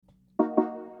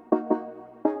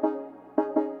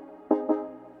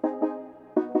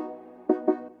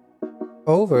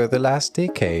Over the last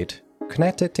decade,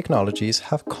 connected technologies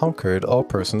have conquered our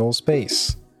personal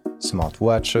space. Smart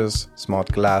watches, smart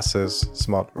glasses,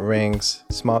 smart rings,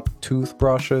 smart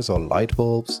toothbrushes or light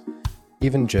bulbs,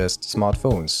 even just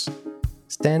smartphones.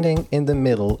 Standing in the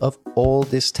middle of all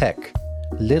this tech,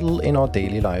 little in our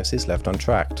daily lives is left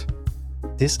untracked.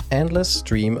 This endless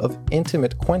stream of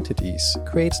intimate quantities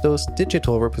creates those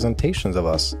digital representations of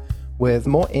us with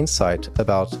more insight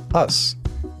about us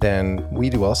than we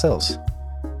do ourselves.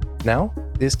 Now,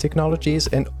 these technologies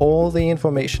and all the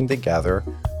information they gather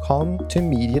come to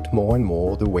mediate more and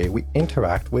more the way we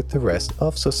interact with the rest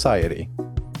of society.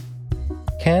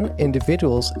 Can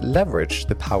individuals leverage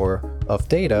the power of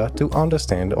data to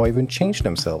understand or even change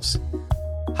themselves?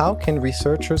 How can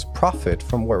researchers profit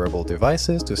from wearable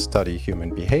devices to study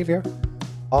human behavior?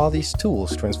 Are these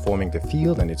tools transforming the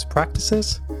field and its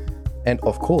practices? And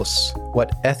of course,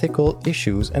 what ethical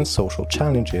issues and social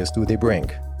challenges do they bring?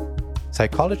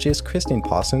 Psychologist Christine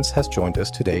Parsons has joined us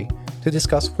today to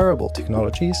discuss wearable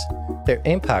technologies, their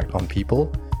impact on people,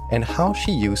 and how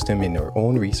she used them in her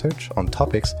own research on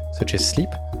topics such as sleep,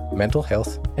 mental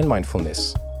health, and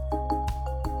mindfulness.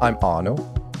 I'm Arno.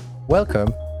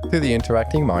 Welcome to the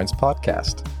Interacting Minds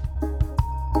podcast.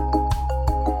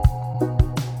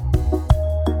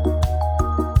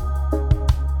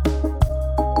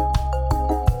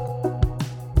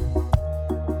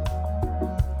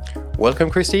 Welcome,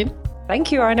 Christine. Thank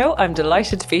you, Arno. I'm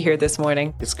delighted to be here this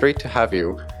morning. It's great to have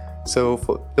you. So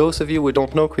for those of you who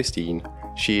don't know Christine,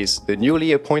 she's the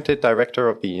newly appointed director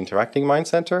of the Interacting Mind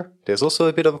Center. There's also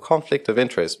a bit of a conflict of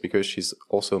interest because she's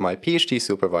also my PhD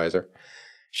supervisor.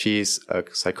 She's a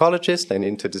psychologist and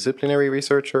interdisciplinary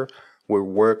researcher who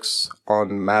works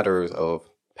on matters of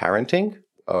parenting,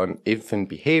 on infant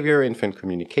behavior, infant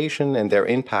communication, and their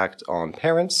impact on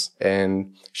parents.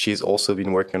 And she's also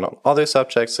been working on other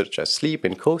subjects such as sleep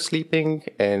and co-sleeping,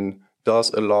 and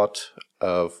does a lot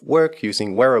of work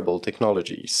using wearable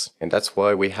technologies. And that's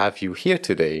why we have you here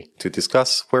today to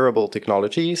discuss wearable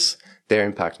technologies, their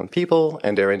impact on people,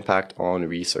 and their impact on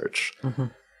research. Mm-hmm.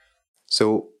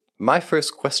 So my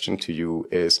first question to you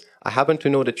is, I happen to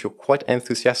know that you're quite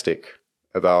enthusiastic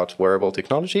about wearable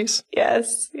technologies.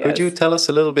 Yes. Could you tell us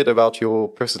a little bit about your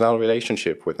personal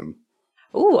relationship with them?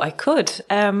 Oh, I could.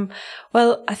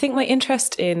 Well, I think my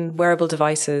interest in wearable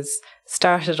devices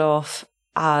started off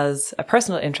as a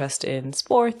personal interest in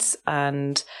sports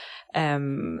and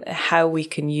how we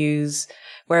can use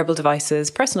wearable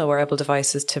devices, personal wearable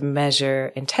devices, to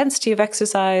measure intensity of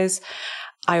exercise.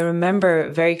 I remember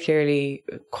very clearly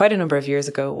quite a number of years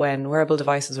ago when wearable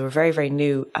devices were very, very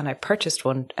new, and I purchased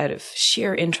one out of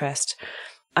sheer interest.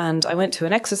 And I went to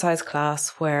an exercise class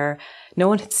where no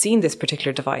one had seen this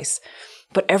particular device,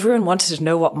 but everyone wanted to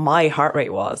know what my heart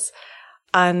rate was.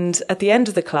 And at the end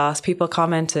of the class, people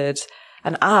commented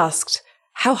and asked,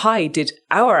 how high did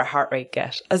our heart rate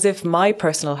get? As if my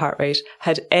personal heart rate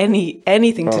had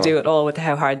anything to do at all with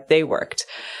how hard they worked.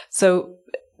 So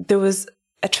there was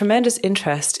a tremendous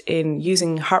interest in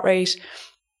using heart rate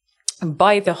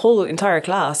by the whole entire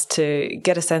class to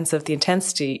get a sense of the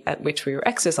intensity at which we were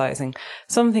exercising.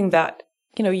 Something that,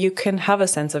 you can have a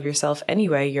sense of yourself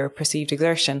anyway, your perceived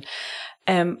exertion.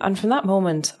 And from that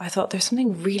moment, I thought there's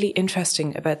something really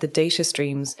interesting about the data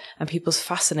streams and people's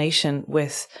fascination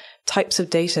with types of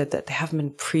data that they haven't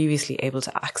been previously able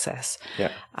to access.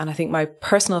 Yeah. And I think my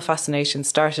personal fascination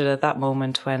started at that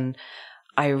moment when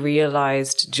I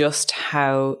realized just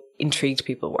how intrigued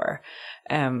people were.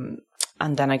 And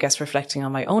then I guess reflecting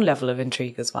on my own level of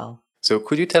intrigue as well. So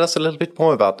could you tell us a little bit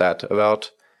more about that,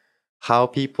 about how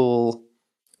people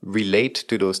relate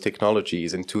to those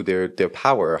technologies and to their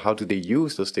power? How do they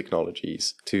use those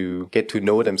technologies to get to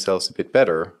know themselves a bit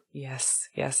better? Yes.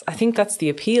 I think that's the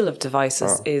appeal of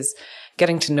devices, is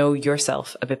getting to know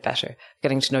yourself a bit better,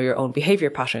 getting to know your own behavior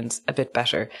patterns a bit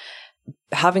better,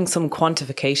 having some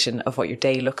quantification of what your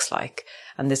day looks like.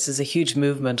 And this is a huge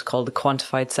movement called the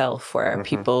quantified self, where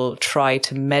people try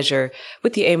to measure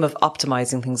with the aim of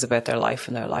optimizing things about their life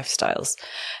and their lifestyles.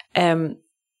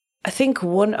 I think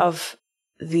one of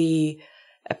the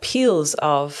appeals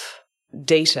of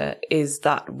data is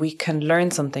that we can learn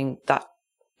something that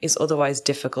is otherwise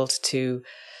difficult to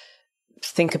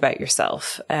think about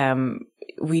yourself.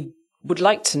 We would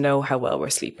like to know how well we're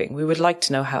sleeping. We would like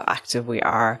to know how active we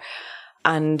are.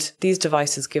 And these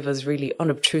devices give us really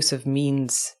unobtrusive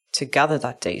means to gather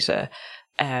that data.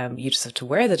 You just have to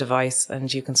wear the device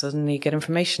and you can suddenly get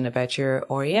information about your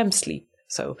REM sleep.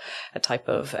 So a type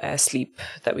of sleep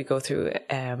that we go through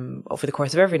over the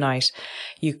course of every night.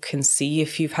 You can see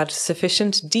if you've had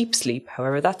sufficient deep sleep,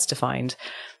 however that's defined.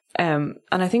 And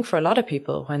I think for a lot of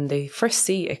people, when they first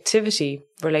see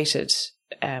activity-related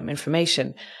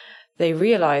information, they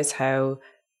realize how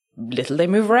little they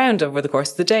move around over the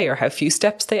course of the day, or how few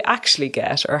steps they actually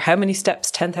get, or how many steps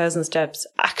 10,000 steps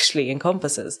actually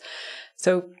encompasses.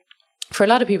 So for a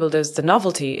lot of people, there's the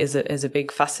novelty is a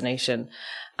big fascination.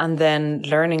 And then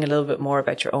learning a little bit more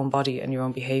about your own body and your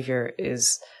own behavior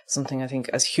is something I think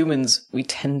as humans, we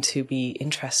tend to be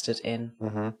interested in.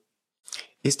 Mm-hmm.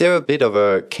 Is there a bit of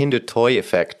a Kinder toy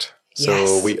effect? So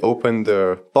Yes. we open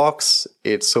the box,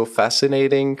 it's so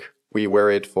fascinating, we wear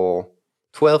it for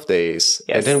 12 days,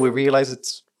 Yes. and then we realize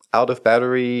it's out of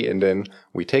battery, and then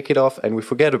we take it off and we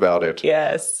forget about it.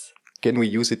 Yes. Can we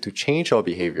use it to change our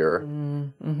behavior?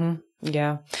 Mm-hmm.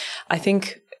 Yeah. I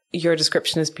think your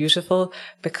description is beautiful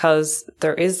because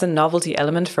there is the novelty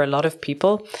element for a lot of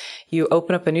people. You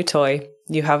open up a new toy,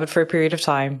 you have it for a period of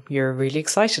time, you're really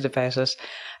excited about it.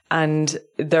 And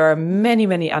there are many,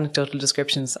 many anecdotal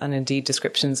descriptions and indeed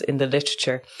descriptions in the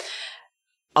literature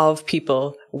of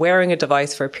people wearing a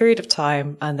device for a period of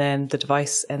time and then the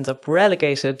device ends up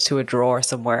relegated to a drawer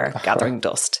somewhere gathering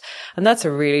dust. And that's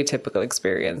a really typical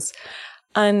experience.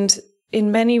 And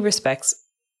in many respects,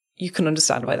 you can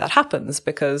understand why that happens,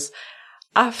 because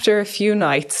after a few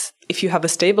nights, if you have a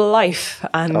stable life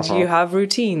and you have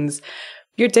routines,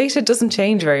 your data doesn't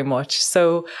change very much.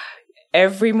 So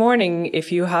every morning,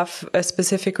 if you have a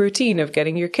specific routine of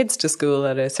getting your kids to school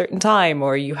at a certain time,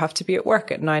 or you have to be at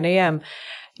work at 9 a.m.,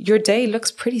 your day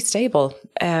looks pretty stable.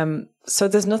 So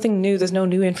there's nothing new. There's no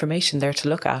new information there to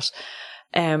look at.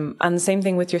 And the same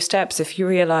thing with your steps. If you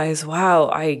realize, wow,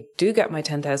 I do get my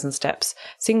 10,000 steps,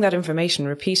 seeing that information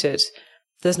repeated,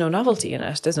 there's no novelty in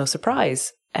it. There's no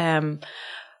surprise.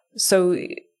 So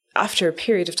after a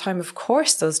period of time, of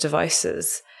course, those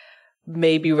devices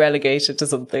may be relegated to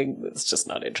something that's just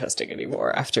not interesting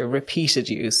anymore after repeated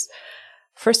use.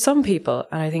 For some people,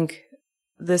 and I think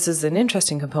this is an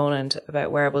interesting component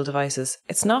about wearable devices,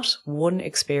 it's not one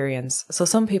experience. So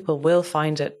some people will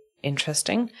find it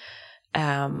interesting.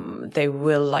 They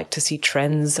will like to see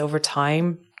trends over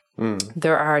time.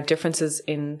 There are differences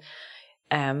in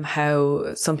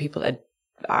how some people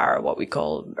are what we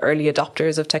call early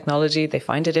adopters of technology. They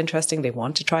find it interesting. They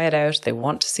want to try it out. They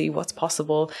want to see what's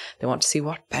possible. They want to see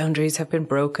what boundaries have been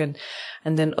broken.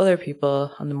 And then other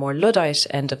people on the more Luddite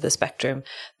end of the spectrum,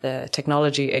 the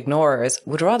technology ignorers,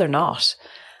 would rather not.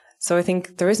 So I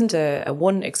think there isn't a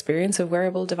one experience of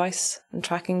wearable device and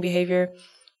tracking behavior.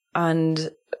 And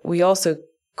we also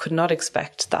could not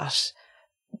expect that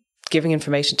giving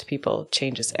information to people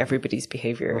changes everybody's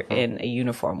behavior in a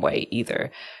uniform way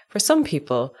either. For some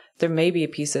people, there may be a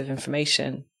piece of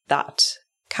information that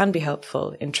can be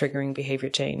helpful in triggering behavior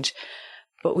change.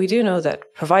 But we do know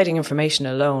that providing information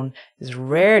alone is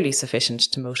rarely sufficient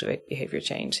to motivate behavior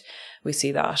change. We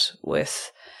see that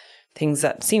with things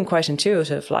that seem quite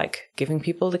intuitive, like giving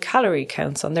people the calorie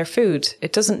counts on their food.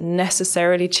 It doesn't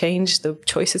necessarily change the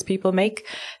choices people make.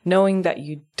 Knowing that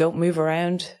you don't move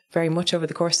around very much over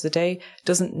the course of the day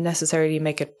doesn't necessarily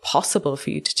make it possible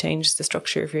for you to change the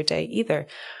structure of your day either.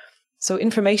 So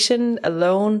information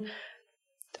alone,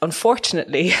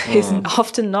 unfortunately, is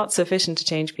often not sufficient to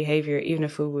change behavior, even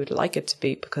if we would like it to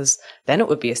be, because then it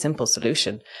would be a simple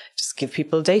solution. Just give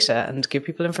people data and give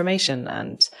people information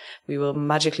and we will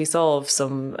magically solve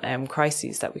some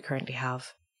crises that we currently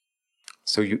have.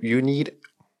 So you need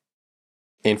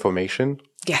information.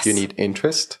 Yes. You need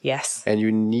interest. Yes. And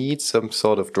you need some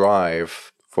sort of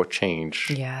drive for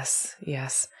change. Yes,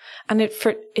 yes. And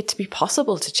for it to be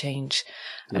possible to change.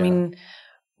 Yeah. I mean,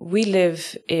 we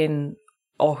live in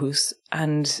Aarhus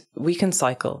and we can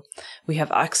cycle. We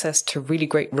have access to really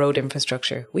great road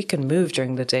infrastructure. We can move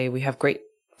during the day. We have great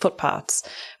footpaths.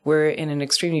 We're in an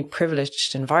extremely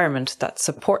privileged environment that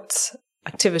supports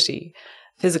activity,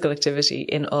 physical activity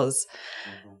in us.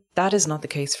 Mm-hmm. That is not the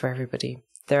case for everybody.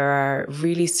 There are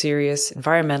really serious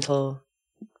environmental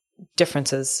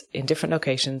differences in different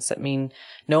locations that mean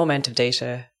no amount of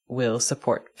data will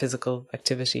support physical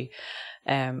activity.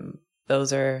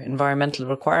 Those are environmental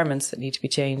requirements that need to be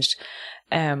changed.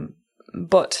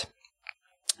 But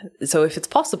so if it's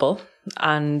possible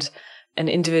and an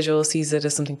individual sees it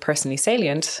as something personally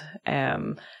salient,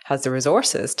 has the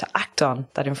resources to act on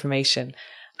that information,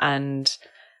 and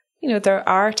you know, there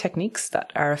are techniques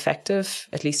that are effective,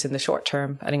 at least in the short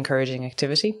term, at encouraging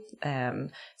activity.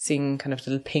 Seeing kind of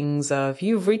little pings of,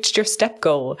 you've reached your step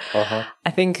goal.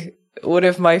 I think one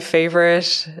of my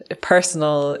favorite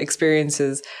personal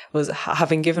experiences was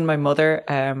having given my mother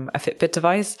a Fitbit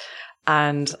device,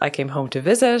 and I came home to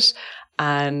visit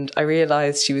and I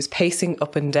realized she was pacing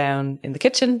up and down in the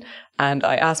kitchen. And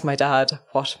I asked my dad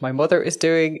what my mother is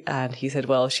doing. And he said,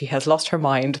 well, she has lost her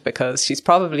mind because she's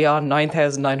probably on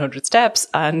 9,900 steps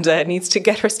and needs to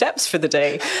get her steps for the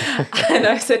day. And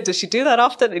I said, does she do that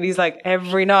often? And he's like,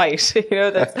 every night.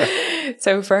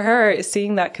 So for her,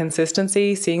 seeing that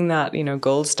consistency, seeing that,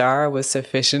 gold star was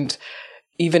sufficient,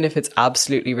 even if it's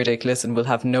absolutely ridiculous and will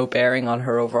have no bearing on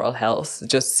her overall health.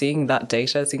 Just seeing that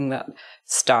data, seeing that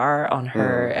star on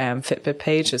her Fitbit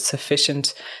page is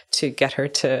sufficient to get her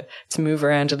to move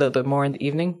around a little bit more in the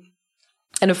evening.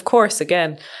 And of course,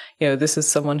 again, this is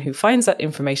someone who finds that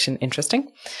information interesting,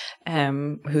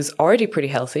 who's already pretty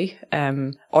healthy,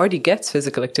 already gets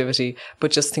physical activity,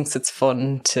 but just thinks it's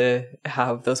fun to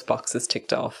have those boxes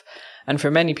ticked off. And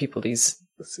for many people, these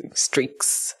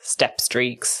step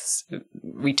streaks,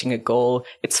 reaching a goal,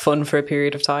 it's fun for a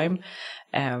period of time,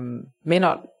 may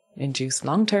not induce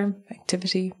long-term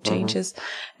activity changes,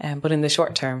 but in the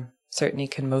short term, certainly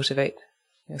can motivate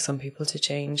some people to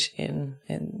change in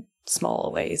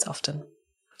small ways often.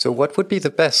 So what would be the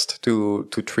best to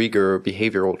trigger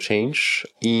behavioral change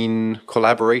in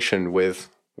collaboration with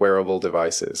wearable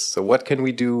devices? So what can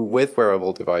we do with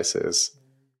wearable devices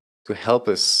to help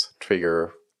us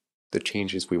trigger the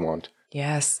changes we want?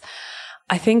 Yes.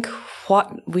 I think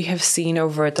what we have seen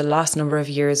over the last number of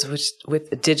years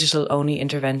with digital-only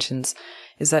interventions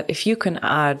is that if you can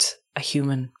add a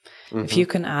human, if you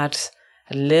can add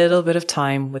a little bit of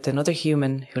time with another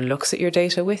human who looks at your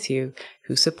data with you,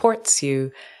 who supports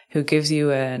you, who gives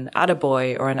you an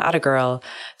attaboy or an attagirl,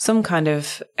 some kind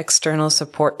of external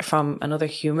support from another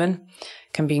human,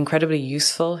 can be incredibly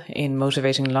useful in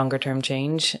motivating longer-term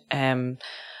change.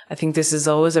 I think this is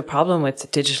always a problem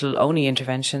with digital-only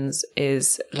interventions,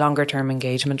 is longer-term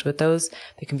engagement with those.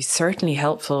 They can be certainly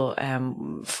helpful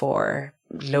for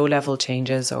low-level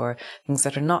changes or things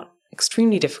that are not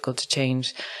extremely difficult to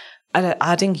change.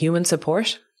 Adding human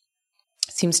support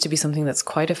seems to be something that's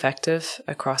quite effective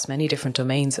across many different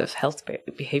domains of health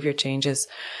behavior changes.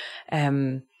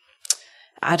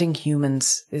 Adding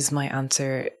humans is my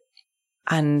answer.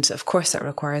 And of course, that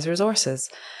requires resources.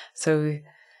 So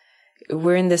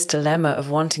we're in this dilemma of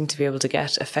wanting to be able to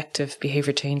get effective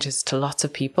behavior changes to lots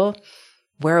of people.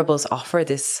 Wearables offer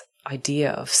this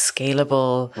idea of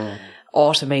scalable,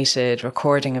 automated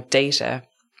recording of data,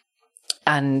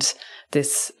 and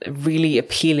this really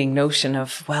appealing notion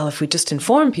of, well, if we just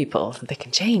inform people, they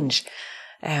can change.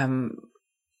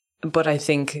 But I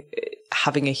think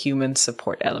having a human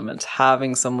support element,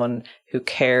 having someone who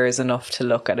cares enough to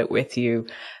look at it with you,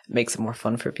 makes it more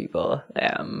fun for people.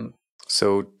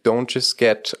 So don't just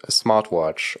get a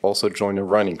smartwatch, also join a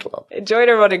running club. Join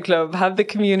a running club, have the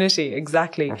community,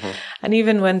 exactly. And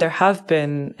even when there have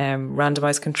been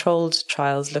randomized controlled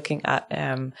trials looking at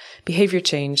behavior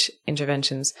change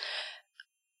interventions,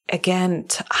 again,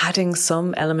 adding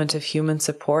some element of human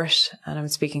support, and I'm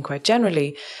speaking quite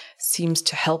generally, seems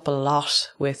to help a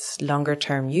lot with longer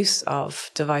term use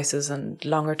of devices and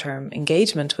longer term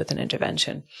engagement with an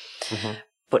intervention.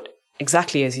 But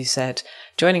exactly as you said,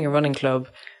 joining a running club,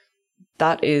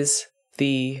 that is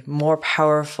the more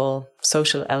powerful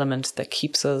social element that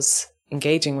keeps us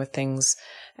engaging with things.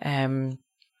 And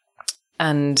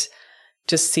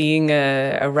just seeing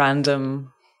a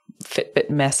random Fitbit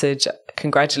message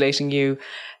congratulating you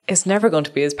is never going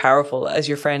to be as powerful as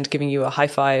your friend giving you a high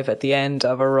five at the end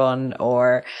of a run,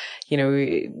 or,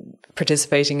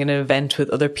 participating in an event with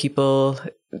other people.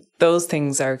 Those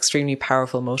things are extremely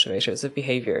powerful motivators of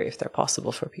behavior if they're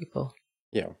possible for people.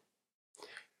 Yeah.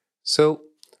 So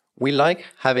we like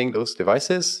having those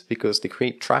devices because they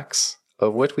create tracks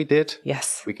of what we did.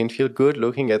 Yes. We can feel good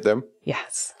looking at them.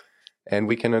 Yes. And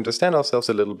we can understand ourselves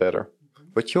a little better.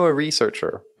 But you're a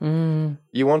researcher.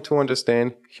 You want to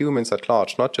understand humans at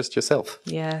large, not just yourself.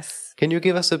 Yes. Can you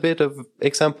give us a bit of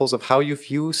examples of how you've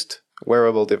used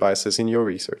wearable devices in your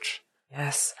research?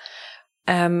 Yes.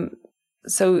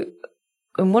 So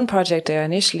in one project I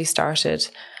initially started,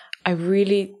 I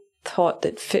really thought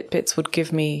that Fitbits would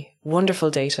give me wonderful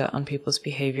data on people's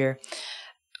behavior.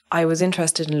 I was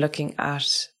interested in looking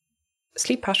at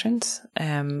sleep patterns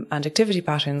and activity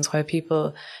patterns while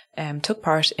people took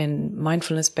part in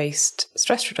mindfulness-based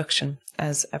stress reduction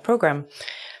as a program.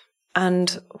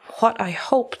 And what I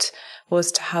hoped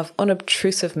was to have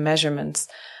unobtrusive measurements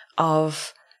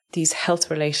of these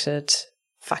health-related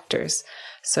factors.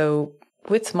 So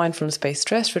with mindfulness-based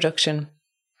stress reduction,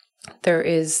 there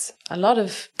is a lot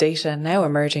of data now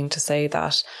emerging to say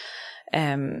that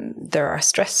there are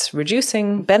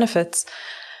stress-reducing benefits.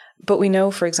 But we know,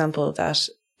 for example, that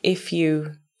if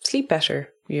you sleep better,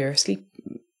 your sleep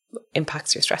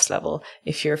impacts your stress level.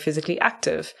 If you're physically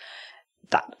active,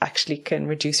 that actually can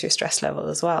reduce your stress level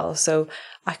as well. So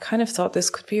I kind of thought this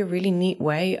could be a really neat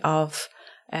way of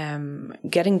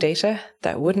getting data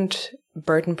that wouldn't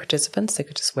burden participants. They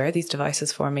could just wear these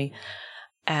devices for me.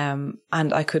 And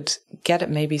I could get at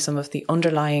maybe some of the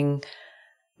underlying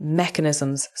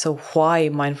mechanisms. So why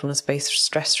mindfulness-based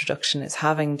stress reduction is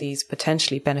having these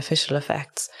potentially beneficial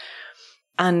effects.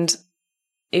 And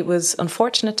it was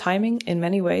unfortunate timing in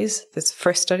many ways, this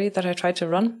first study that I tried to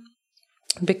run,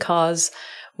 because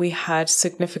we had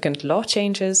significant law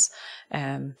changes.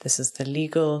 This is the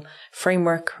legal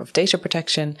framework of data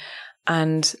protection.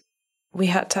 And we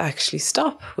had to actually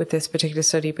stop with this particular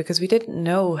study because we didn't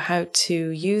know how to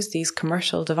use these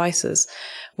commercial devices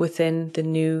within the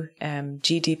new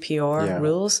GDPR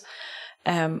rules.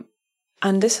 And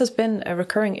this has been a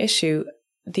recurring issue.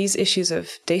 These issues of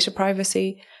data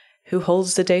privacy, who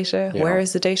holds the data, where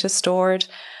is the data stored?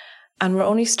 And we're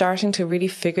only starting to really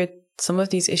figure some of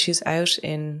these issues out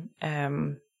in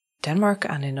Denmark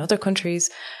and in other countries.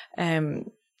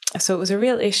 So it was a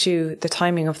real issue, the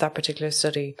timing of that particular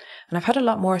study. And I've had a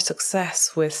lot more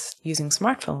success with using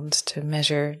smartphones to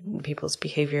measure people's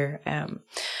behaviour.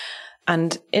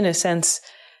 And in a sense,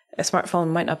 a smartphone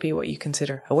might not be what you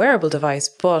consider a wearable device,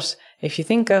 but if you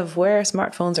think of where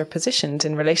smartphones are positioned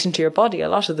in relation to your body a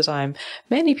lot of the time,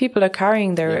 many people are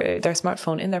carrying their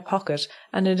smartphone in their pocket,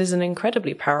 and it is an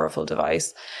incredibly powerful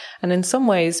device. And in some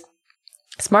ways,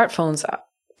 smartphones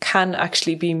can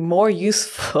actually be more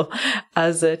useful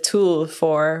as a tool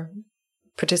for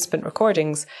participant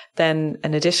recordings than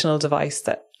an additional device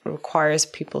that requires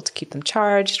people to keep them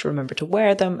charged, remember to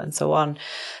wear them, and so on.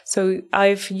 So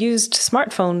I've used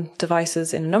smartphone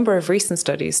devices in a number of recent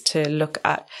studies to look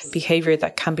at behaviour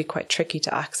that can be quite tricky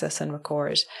to access and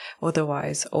record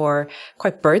otherwise, or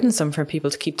quite burdensome for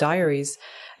people to keep diaries.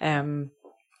 So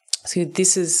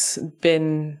this has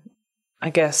been, I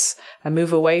guess, a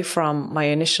move away from my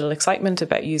initial excitement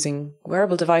about using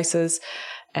wearable devices.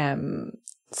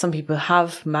 Some people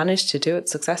have managed to do it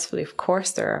successfully. Of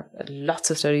course, there are lots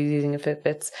of studies using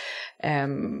Fitbits.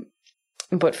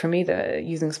 But for me,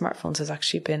 using smartphones has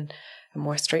actually been a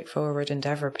more straightforward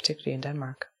endeavour, particularly in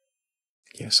Denmark.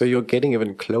 Yeah, so you're getting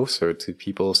even closer to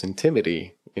people's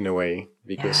intimity in a way,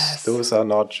 because those are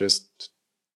not just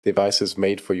devices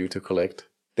made for you to collect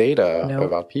data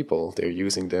about people. They're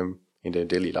using them in their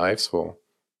daily lives for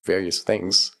various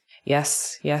things.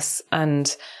 Yes.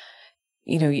 And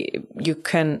you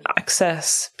can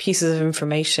access pieces of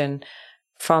information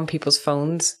from people's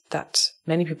phones that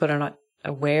many people are not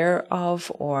aware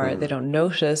of, or they don't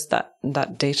notice that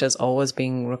data is always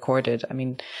being recorded. I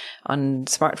mean, on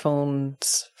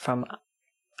smartphones from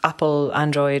Apple,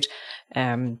 Android,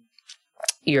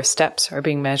 your steps are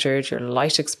being measured, your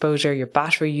light exposure, your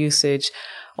battery usage,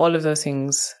 all of those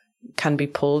things can be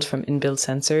pulled from inbuilt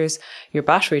sensors. Your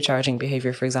battery charging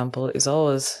behavior, for example, is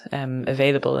always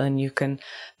available, and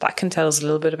that can tell us a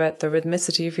little bit about the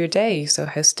rhythmicity of your day. So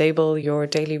how stable your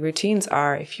daily routines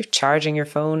are. If you're charging your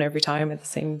phone every time at the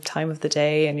same time of the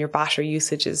day and your battery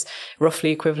usage is roughly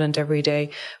equivalent every day,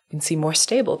 we can see more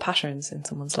stable patterns in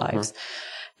someone's lives.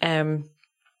 And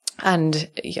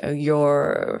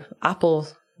your Apple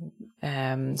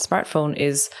smartphone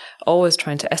is always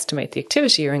trying to estimate the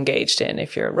activity you're engaged in.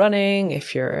 If you're running,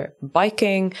 if you're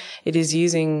biking, it is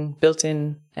using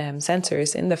built-in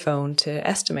sensors in the phone to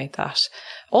estimate that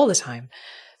all the time.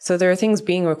 So there are things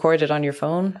being recorded on your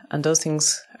phone, and those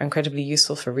things are incredibly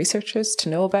useful for researchers to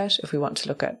know about if we want to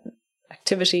look at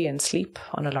activity and sleep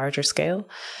on a larger scale.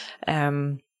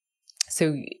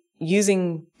 So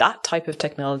using that type of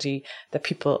technology that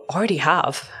people already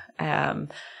have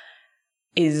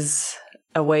is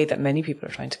a way that many people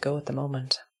are trying to go at the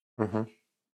moment.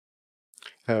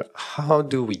 How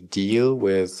do we deal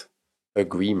with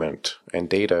agreement and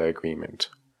data agreement?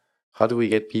 How do we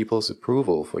get people's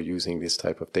approval for using this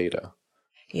type of data?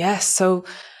 Yes, so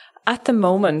at the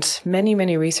moment, many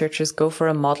researchers go for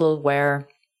a model where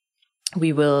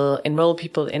we will enroll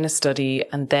people in a study,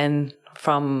 and then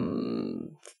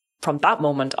from that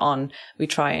moment on, we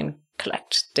try and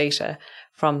collect data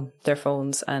from their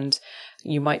phones. And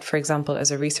you might, for example,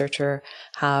 as a researcher,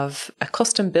 have a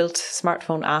custom-built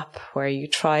smartphone app where you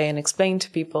try and explain to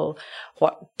people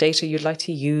what data you'd like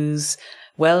to use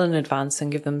well in advance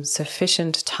and give them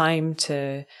sufficient time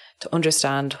to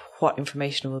understand what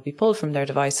information will be pulled from their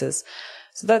devices.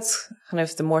 So that's kind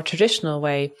of the more traditional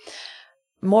way.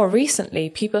 More recently,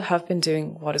 people have been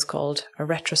doing what is called a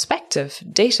retrospective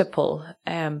data pull.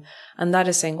 And that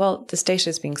is saying, well, this data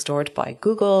is being stored by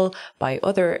Google, by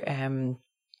other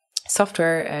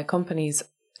software companies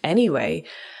anyway.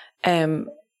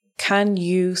 Can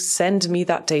you send me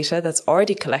that data that's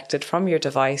already collected from your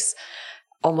device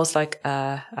almost like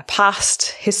a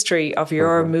past history of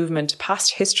your movement,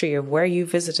 past history of where you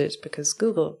visited, because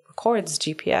Google records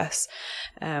GPS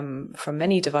from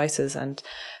many devices, and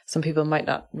some people might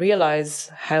not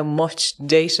realize how much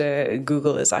data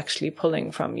Google is actually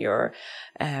pulling from your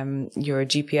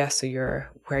GPS,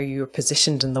 or where you're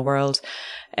positioned in the world.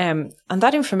 And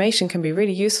that information can be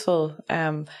really useful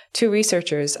to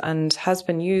researchers, and has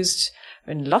been used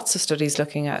in lots of studies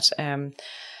looking at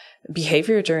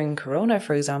behaviour during Corona,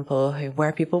 for example,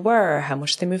 where people were, how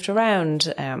much they moved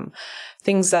around,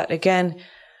 things that, again,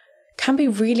 can be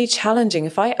really challenging.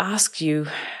 If I asked you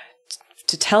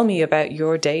to tell me about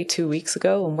your day 2 weeks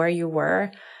ago and where you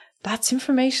were, that's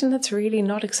information that's really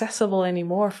not accessible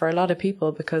anymore for a lot of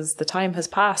people, because the time has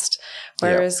passed.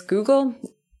 Whereas Google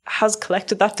has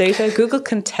collected that data. Google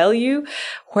can tell you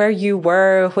where you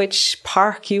were, which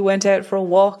park you went out for a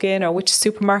walk in, or which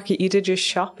supermarket you did your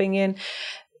shopping in.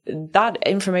 That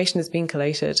information is being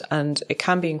collated, and it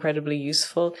can be incredibly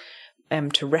useful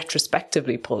to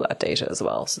retrospectively pull that data as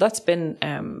well. So that's been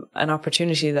an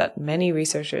opportunity that many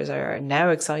researchers are now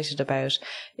excited about,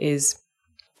 is,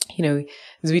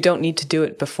 we don't need to do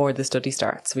it before the study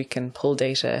starts. We can pull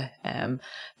data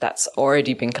that's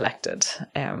already been collected.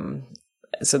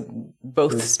 So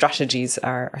both strategies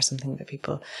are something that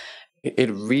people... It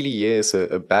really is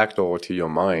a backdoor to your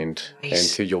mind, and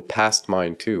to your past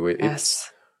mind too.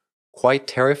 It's quite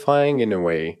terrifying in a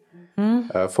way.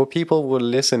 For people who are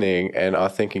listening and are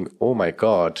thinking, oh my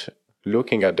God,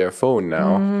 looking at their phone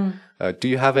now, do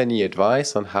you have any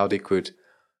advice on how they could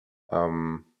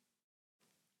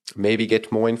maybe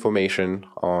get more information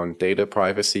on data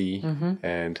privacy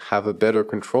and have a better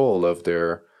control of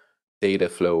their data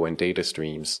flow and data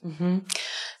streams?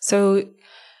 So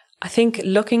I think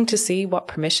looking to see what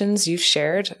permissions you've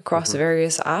shared across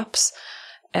various apps,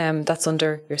 that's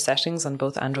under your settings on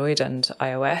both Android and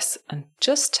iOS, and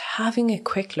just having a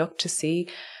quick look to see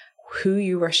who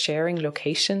you are sharing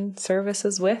location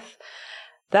services with.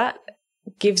 That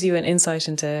gives you an insight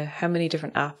into how many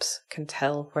different apps can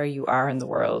tell where you are in the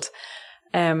world.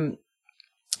 There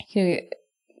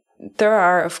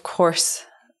are, of course,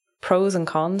 pros and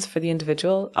cons for the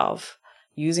individual of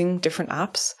using different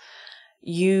apps.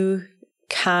 You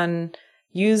can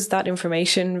use that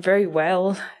information very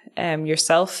well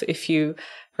yourself. If you,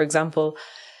 for example,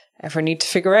 ever need to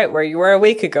figure out where you were a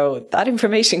week ago, that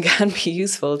information can be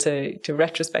useful to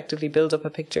retrospectively build up a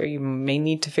picture. You may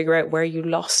need to figure out where you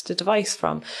lost a device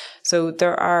from. So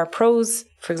there are pros,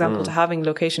 for example, to having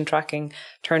location tracking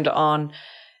turned on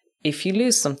if you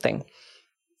lose something.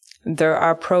 There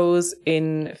are pros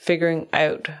in figuring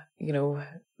out,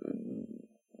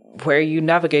 where you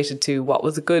navigated to, what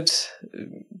was a good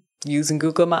using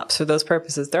Google Maps for those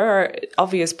purposes. There are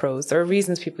obvious pros. There are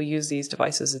reasons people use these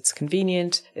devices. It's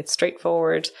convenient, it's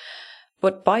straightforward.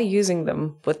 But by using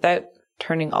them without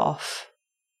turning off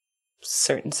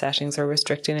certain settings or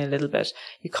restricting a little bit,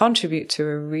 you contribute to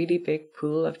a really big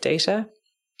pool of data.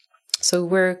 So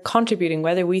we're contributing,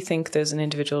 whether we think there's an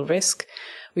individual risk,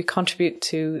 we contribute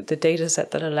to the data set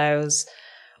that allows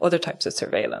other types of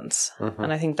surveillance.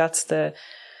 And I think that's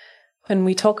when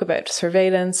we talk about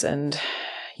surveillance and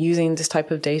using this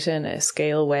type of data in a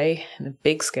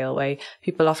big scale way,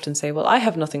 people often say, well, I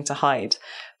have nothing to hide.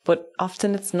 But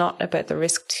often it's not about the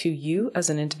risk to you as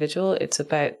an individual. It's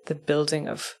about the building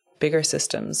of bigger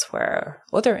systems where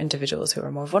other individuals who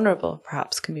are more vulnerable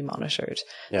perhaps can be monitored.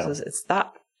 So it's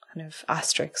that kind of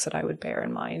asterisk that I would bear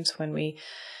in mind when we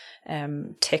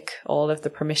tick all of the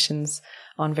permissions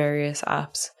on various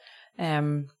apps.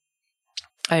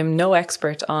 I'm no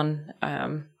expert on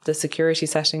the security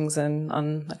settings and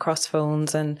on across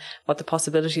phones and what the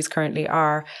possibilities currently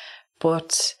are,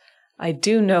 but I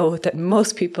do know that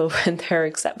most people, when they're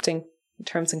accepting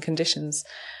terms and conditions,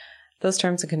 those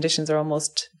terms and conditions are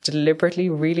almost deliberately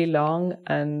really long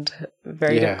and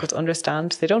very difficult to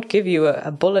understand. They don't give you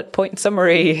a bullet point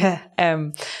summary.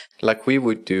 Like we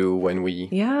would do when we,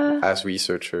 as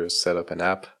researchers, set up an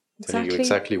app. Telling you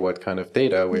exactly what kind of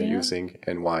data we're using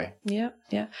and why. Yeah.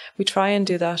 We try and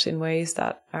do that in ways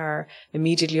that are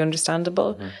immediately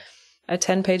understandable. A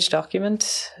 10-page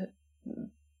document,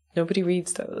 nobody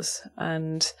reads those.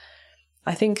 And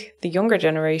I think the younger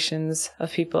generations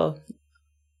of people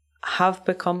have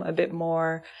become a bit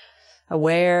more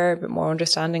aware, a bit more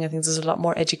understanding. I think there's a lot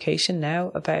more education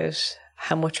now about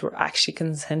how much we're actually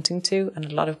consenting to, and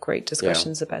a lot of great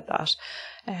discussions about that.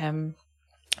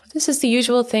 This is the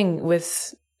usual thing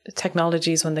with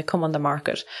technologies when they come on the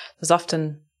market. There's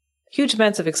often huge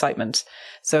amounts of excitement.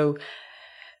 So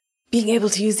being able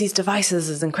to use these devices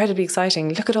is incredibly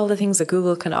exciting. Look at all the things that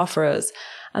Google can offer us.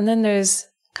 And then there's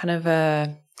kind of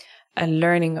a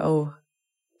learning,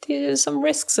 there's some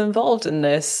risks involved in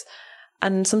this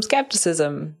and some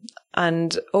skepticism.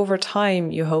 And over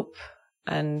time, you hope,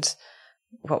 and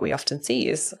what we often see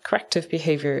is corrective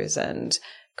behaviours and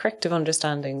corrective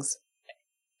understandings.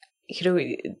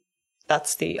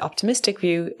 That's the optimistic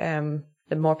view.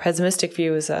 The more pessimistic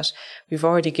view is that we've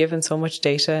already given so much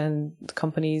data, and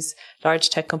companies, large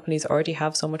tech companies, already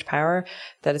have so much power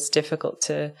that it's difficult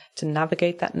to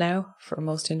navigate that now for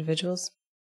most individuals.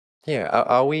 Yeah,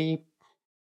 are we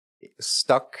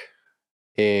stuck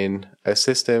in a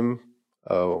system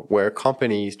where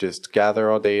companies just gather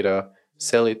our data,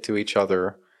 sell it to each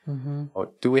other? Mm-hmm.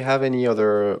 Or do we have any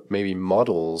other maybe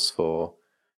models for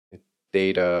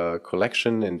data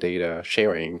collection and data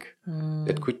sharing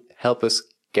that could help us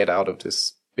get out of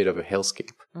this bit of a hellscape?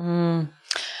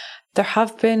 There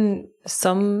have been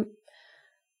some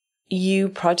EU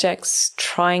projects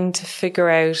trying to figure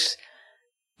out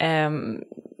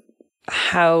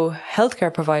how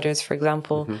healthcare providers, for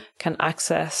example, can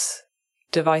access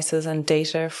devices and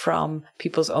data from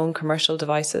people's own commercial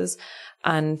devices,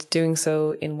 and doing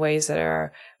so in ways that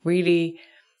are really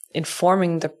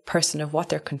informing the person of what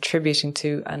they're contributing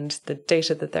to and the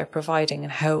data that they're providing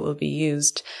and how it will be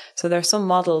used. So there are some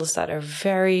models that are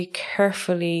very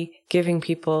carefully giving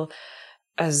people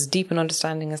as deep an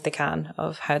understanding as they can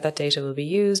of how that data will be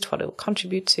used, what it will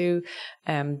contribute to,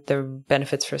 the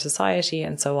benefits for society,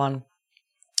 and so on.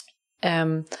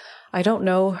 I don't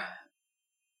know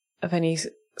of any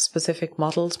specific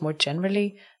models more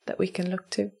generally that we can look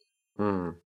to.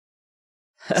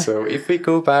 So if we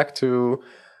go back to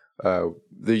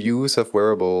the use of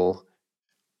wearable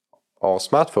or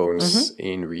smartphones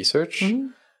in research,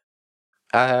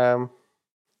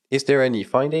 is there any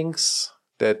findings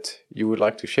that you would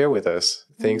like to share with us?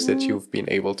 Things that you've been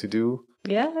able to do?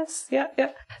 Yes,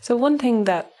 yeah. So one thing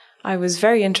that I was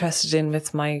very interested in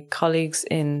with my colleagues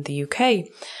in the UK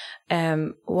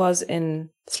was in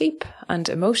sleep and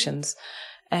emotions.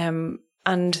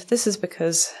 And this is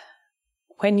because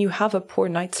when you have a poor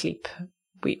night's sleep,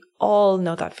 we all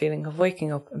know that feeling of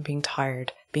waking up and being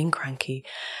tired, being cranky,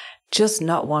 just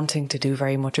not wanting to do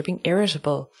very much, or being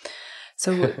irritable.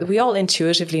 So we all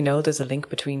intuitively know there's a link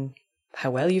between how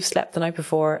well you've slept the night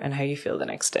before and how you feel the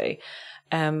next day.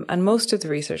 And most of the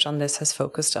research on this has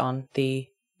focused on the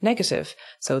negative,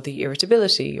 so the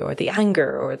irritability or the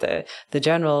anger or the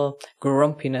general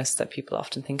grumpiness that people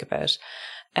often think about.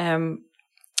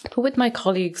 But with my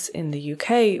colleagues in the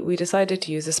UK, we decided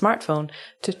to use a smartphone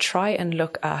to try and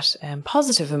look at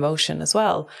positive emotion as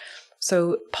well.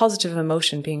 So positive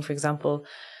emotion being, for example,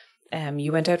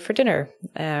 you went out for dinner.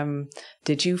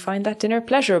 Did you find that dinner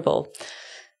pleasurable?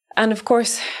 And of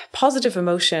course, positive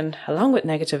emotion, along with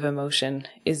negative emotion,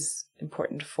 is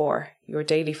important for your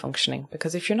daily functioning,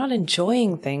 because if you're not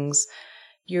enjoying things,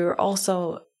 you're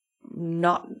also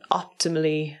not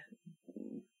optimally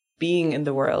being in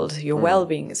the world. Your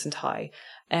well-being isn't high.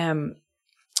 And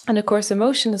of course,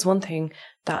 emotion is one thing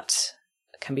that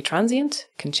can be transient,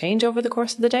 can change over the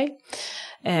course of the day.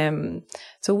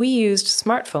 So we used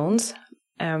smartphones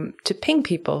to ping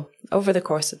people over the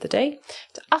course of the day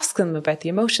to ask them about the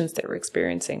emotions they were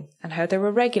experiencing and how they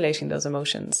were regulating those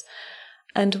emotions.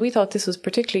 And we thought this was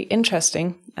particularly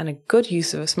interesting and a good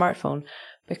use of a smartphone,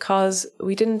 because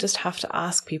we didn't just have to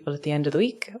ask people at the end of the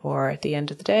week or at the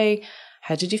end of the day,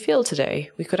 how did you feel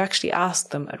today? We could actually ask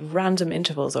them at random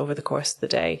intervals over the course of the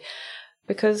day,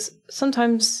 because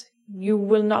sometimes you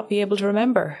will not be able to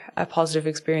remember a positive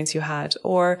experience you had,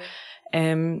 or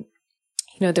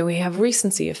that we have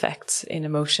recency effects in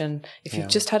emotion. If you've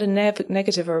just had a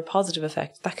negative or a positive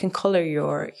effect, that can colour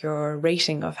your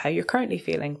rating of how you're currently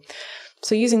feeling.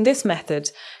 So using this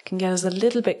method can get us a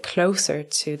little bit closer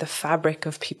to the fabric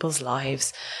of people's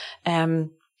lives. And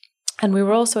we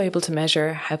were also able to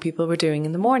measure how people were doing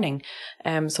in the morning.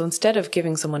 So instead of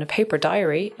giving someone a paper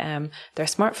diary, their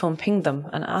smartphone pinged them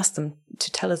and asked them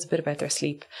to tell us a bit about their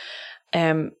sleep.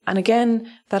 And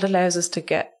again, that allows us to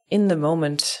get in the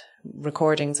moment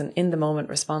recordings and in the moment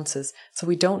responses. So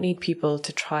we don't need people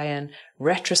to try and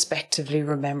retrospectively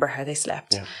remember how they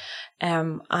slept.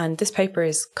 Yeah. And this paper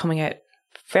is coming out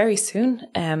very soon.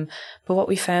 But what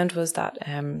we found was that,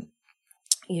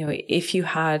 if you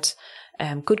had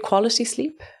good quality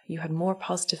sleep, you had more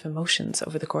positive emotions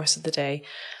over the course of the day.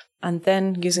 And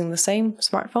then using the same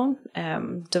smartphone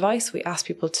device, we asked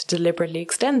people to deliberately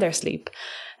extend their sleep.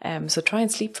 So try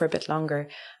and sleep for a bit longer.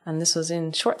 And this was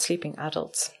in short sleeping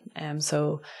adults.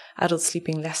 So adults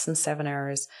sleeping less than 7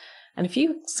 hours. And if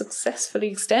you successfully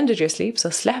extended your sleep, so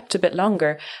slept a bit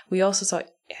longer, we also saw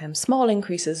small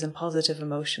increases in positive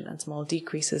emotion and small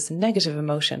decreases in negative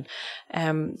emotion.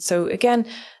 So again,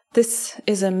 this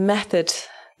is a method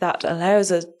that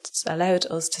allowed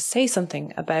us to say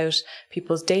something about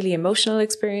people's daily emotional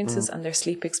experiences and their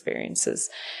sleep experiences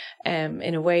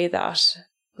in a way that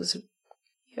was,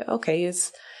 okay,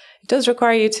 it does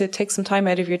require you to take some time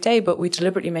out of your day, but we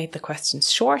deliberately made the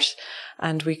questions short,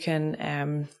 and we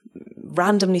can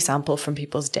randomly sample from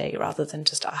people's day rather than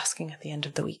just asking at the end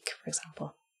of the week, for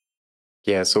example.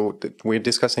 Yeah, so we're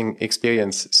discussing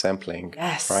experience sampling,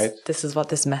 yes, right? This is what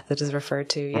this method is referred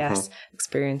to, yes,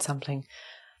 experience sampling.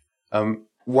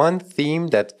 One theme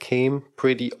that came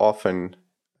pretty often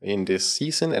in this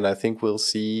season, and I think we'll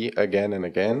see again and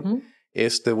again,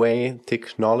 is the way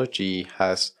technology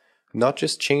has not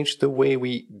just changed the way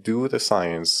we do the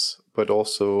science, but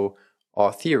also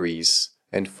our theories,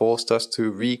 and forced us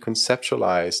to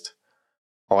reconceptualize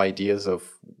our ideas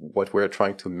of what we're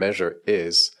trying to measure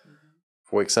is.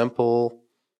 For example,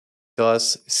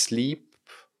 does sleep,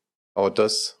 or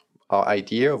does our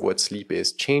idea of what sleep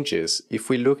is changes if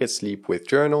we look at sleep with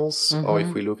journals or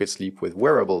if we look at sleep with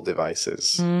wearable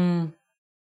devices?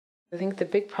 I think the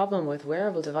big problem with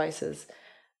wearable devices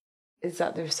is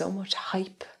that there's so much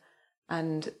hype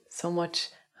and so much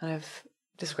kind of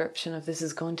description of this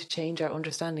is going to change our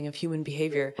understanding of human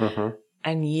behaviour.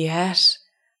 And yet,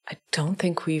 I don't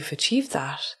think we've achieved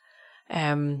that.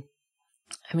 I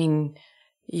mean,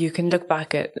 you can look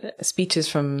back at speeches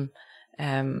from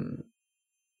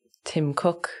Tim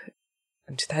Cook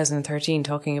in 2013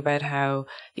 talking about how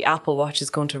the Apple Watch is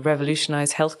going to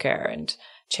revolutionize healthcare and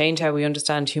change how we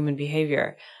understand human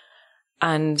behavior.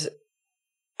 And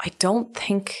I don't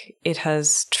think it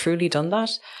has truly done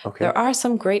that. Okay. There are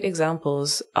some great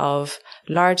examples of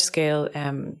large-scale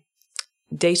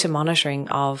data monitoring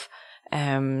of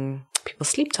people's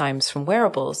sleep times from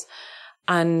wearables.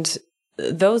 And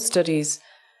those studies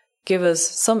give us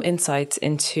some insights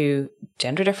into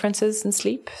gender differences in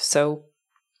sleep. So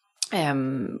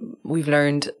we've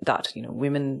learned that,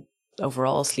 women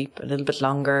overall sleep a little bit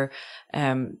longer.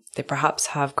 They perhaps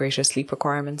have greater sleep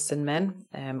requirements than men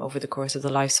over the course of the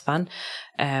lifespan.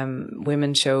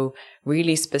 Women show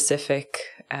really specific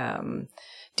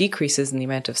decreases in the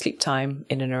amount of sleep time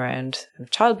in and around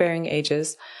childbearing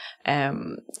ages.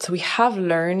 So we have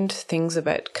learned things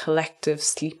about collective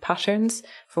sleep patterns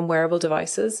from wearable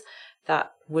devices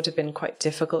that would have been quite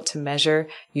difficult to measure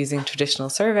using traditional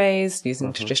surveys,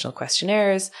 using traditional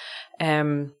questionnaires.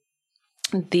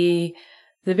 The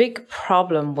big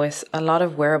problem with a lot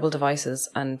of wearable devices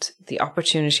and the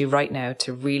opportunity right now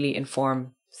to really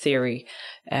inform theory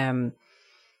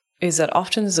is that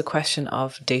often there's a question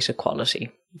of data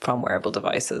quality from wearable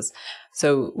devices.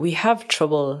 So we have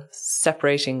trouble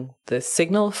separating the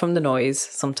signal from the noise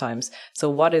sometimes. So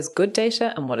what is good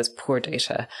data and what is poor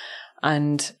data?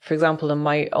 And for example, in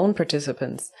my own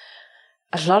participants,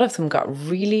 a lot of them got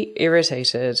really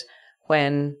irritated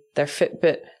when their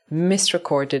Fitbit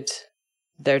misrecorded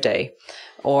their day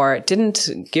or didn't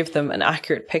give them an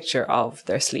accurate picture of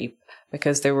their sleep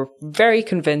because they were very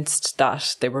convinced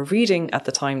that they were reading at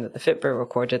the time that the Fitbit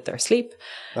recorded their sleep.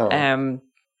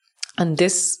 And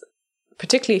this,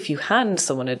 particularly if you hand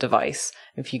someone a device,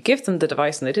 if you give them the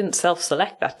device and they didn't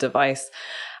self-select that device,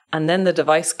 and then the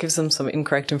device gives them some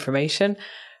incorrect information,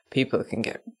 people can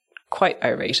get quite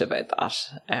irate about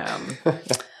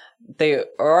that. They are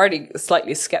already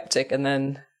slightly skeptic, and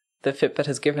then the Fitbit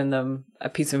has given them a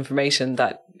piece of information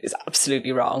that is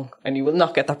absolutely wrong, and you will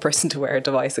not get that person to wear a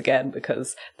device again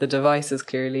because the device is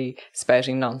clearly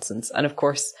spouting nonsense. And of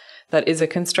course, that is a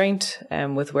constraint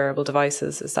with wearable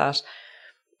devices, is that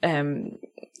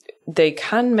they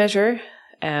can measure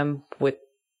with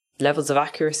levels of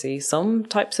accuracy some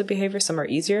types of behavior, some are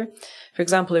easier. For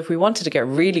example, if we wanted to get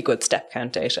really good step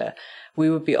count data, we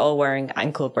would be all wearing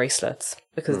ankle bracelets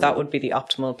because that would be the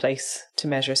optimal place to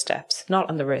measure steps, not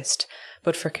on the wrist.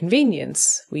 But for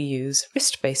convenience, we use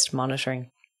wrist-based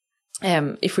monitoring.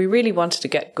 If we really wanted to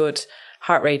get good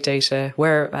heart rate data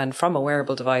and from a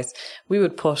wearable device, we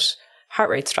would put heart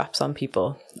rate straps on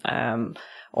people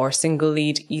or single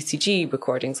lead ECG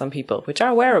recordings on people, which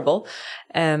are wearable,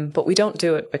 but we don't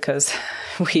do it because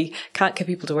we can't get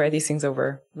people to wear these things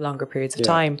over longer periods of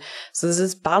time. So there's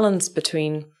this balance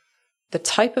between the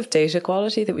type of data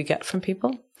quality that we get from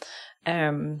people,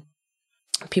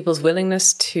 people's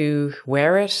willingness to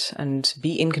wear it and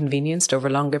be inconvenienced over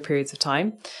longer periods of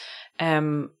time.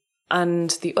 And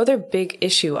the other big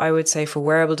issue, I would say, for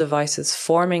wearable devices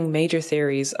forming major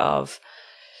theories of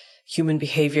human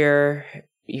behavior,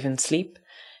 even sleep,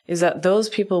 is that those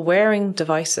people wearing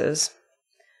devices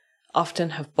often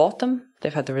have bought them.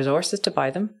 They've had the resources to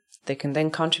buy them. They can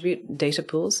then contribute data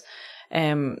pools.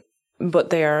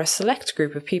 But they are a select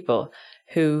group of people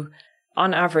who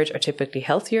on average, are typically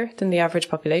healthier than the average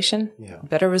population,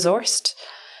 better resourced.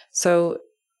 So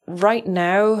right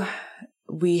now,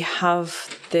 we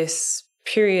have this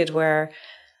period where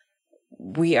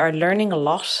we are learning a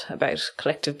lot about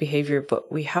collective behaviour,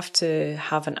 but we have to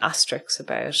have an asterisk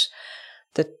about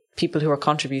the people who are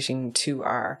contributing to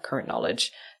our current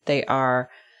knowledge. They are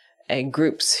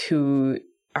groups who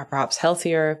are perhaps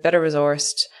healthier, better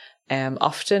resourced.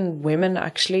 Often women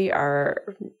actually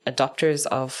are adopters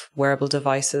of wearable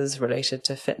devices related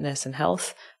to fitness and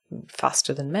health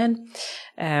faster than men.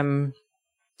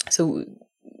 So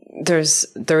there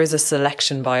is a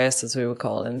selection bias, as we would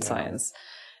call in science.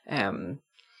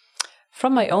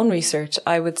 From my own research,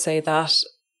 I would say that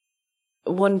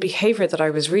one behaviour that I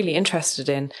was really interested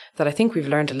in, that I think we've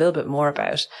learned a little bit more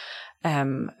about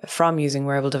from using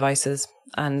wearable devices,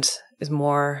 and is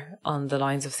more on the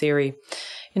lines of theory.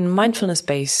 In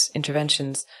mindfulness-based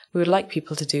interventions, we would like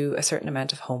people to do a certain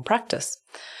amount of home practice.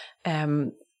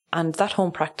 And that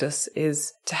home practice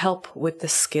is to help with the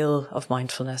skill of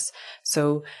mindfulness.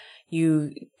 So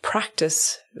you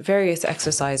practice various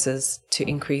exercises to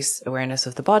increase awareness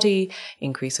of the body,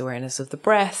 increase awareness of the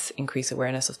breath, increase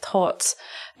awareness of thoughts.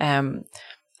 And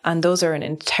those are an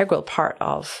integral part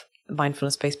of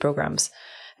mindfulness-based programs.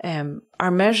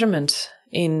 Our measurement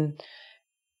in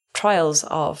trials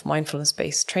of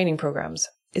mindfulness-based training programs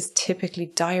is typically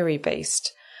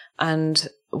diary-based. And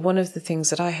one of the things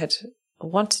that I had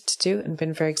wanted to do and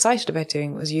been very excited about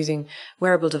doing was using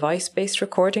wearable device-based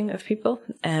recording of people,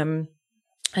 and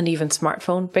even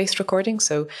smartphone-based recording.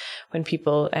 So when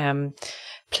people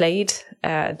played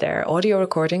their audio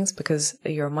recordings, because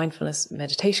your mindfulness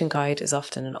meditation guide is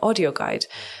often an audio guide.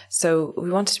 So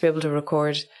we wanted to be able to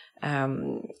record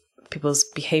people's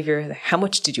behavior. How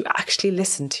much did you actually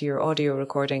listen to your audio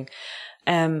recording?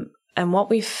 And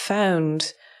what we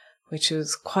found, which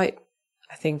was quite,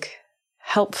 I think,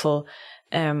 helpful,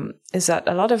 is that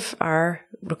a lot of our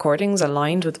recordings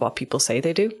aligned with what people say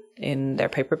they do in their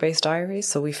paper-based diaries.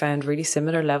 So we found really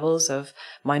similar levels of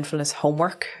mindfulness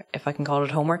homework, if I can call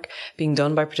it homework, being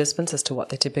done by participants as to what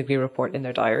they typically report in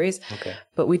their diaries. Okay.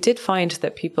 But we did find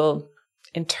that people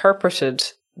interpreted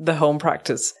the home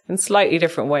practice in slightly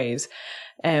different ways.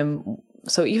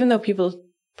 So even though people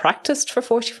practiced for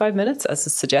 45 minutes, as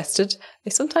is suggested,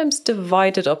 they sometimes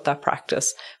divided up that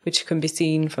practice, which can be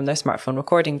seen from their smartphone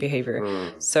recording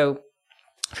behaviour. So,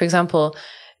 for example,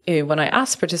 when I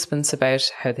asked participants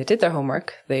about how they did their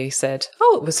homework, they said,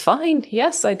 "Oh, it was fine.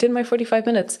 Yes, I did my 45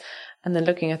 minutes. And then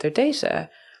looking at their data,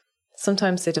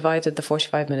 sometimes they divided the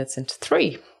 45 minutes into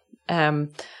 3.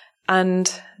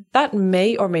 And that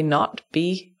may or may not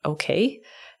be okay.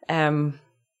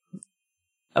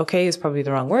 Okay is probably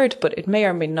the wrong word, but it may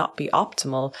or may not be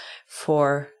optimal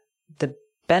for the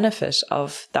benefit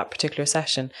of that particular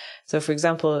session. So, for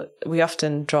example, we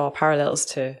often draw parallels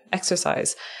to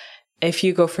exercise. If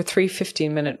you go for 3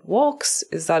 15-minute walks,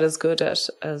 is that as good as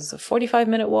a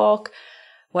 45-minute walk?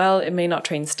 Well, it may not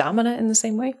train stamina in the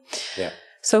same way. Yeah.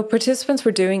 So participants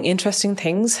were doing interesting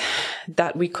things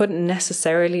that we couldn't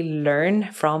necessarily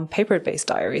learn from paper-based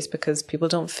diaries because people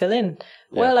don't fill in.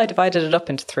 Yeah. Well, I divided it up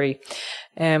into 3.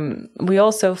 We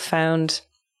also found,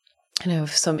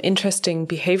 some interesting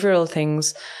behavioral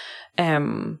things.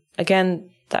 Again,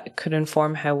 that could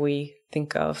inform how we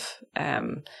think of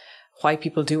why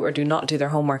people do or do not do their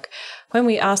homework. When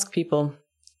we ask people,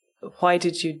 why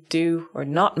did you do or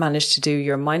not manage to do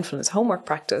your mindfulness homework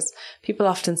practice? People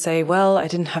often say, well, I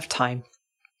didn't have time.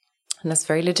 And that's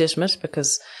very legitimate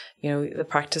because, the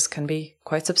practice can be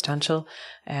quite substantial.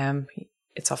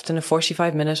 It's often a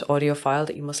 45-minute audio file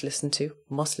that you must listen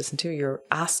to, you're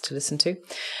asked to listen to.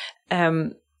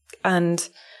 And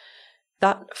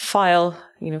that file,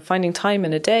 finding time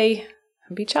in a day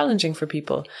can be challenging for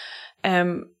people.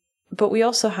 But we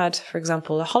also had, for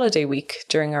example, a holiday week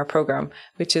during our program,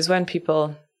 which is when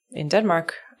people in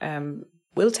Denmark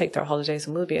will take their holidays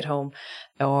and will be at home,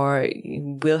 or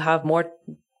will have more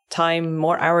time,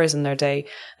 more hours in their day.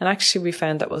 And actually, we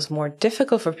found that was more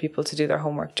difficult for people to do their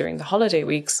homework during the holiday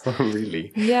weeks. Oh,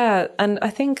 really? Yeah. And I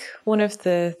think one of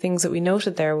the things that we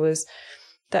noted there was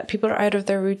that people are out of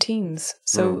their routines.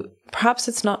 So perhaps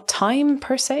it's not time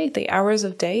per se, the hours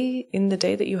of day in the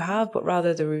day that you have, but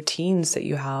rather the routines that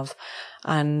you have.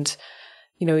 And,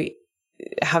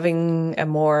 having a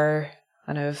more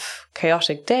kind of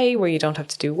chaotic day where you don't have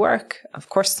to do work. Of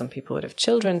course, some people would have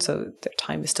children, so their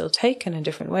time is still taken in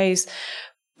different ways.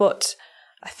 But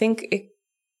I think it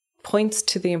points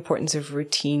to the importance of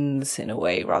routines in a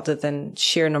way, rather than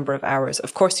sheer number of hours.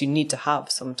 Of course, you need to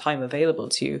have some time available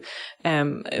to you,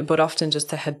 but often just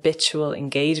the habitual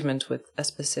engagement with a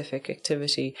specific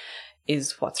activity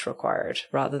is what's required,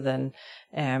 rather than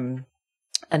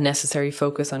a necessary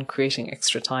focus on creating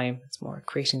extra time. It's more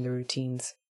creating the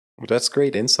routines. Well, that's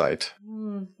great insight.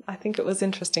 I think it was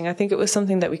interesting. I think it was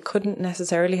something that we couldn't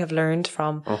necessarily have learned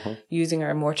from using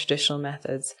our more traditional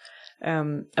methods.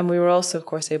 And we were also, of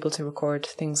course, able to record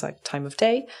things like time of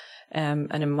day.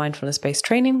 And in mindfulness-based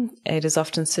training, it is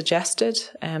often suggested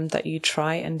that you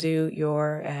try and do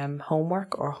your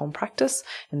homework or home practice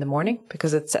in the morning,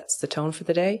 because it sets the tone for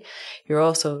the day. You're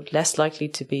also less likely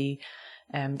to be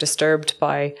disturbed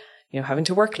by, having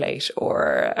to work late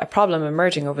or a problem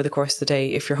emerging over the course of the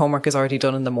day if your homework is already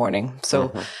done in the morning.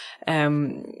 So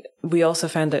we also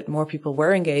found that more people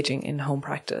were engaging in home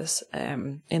practice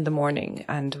in the morning,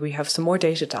 and we have some more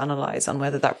data to analyse on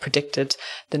whether that predicted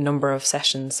the number of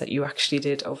sessions that you actually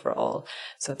did overall.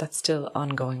 So that's still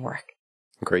ongoing work.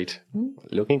 Great.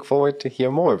 Looking forward to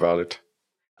hear more about it.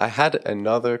 I had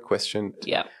another question.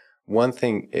 Yeah. One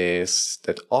thing is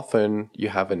that often you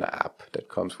have an app that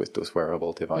comes with those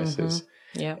wearable devices.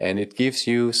 Yeah. And it gives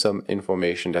you some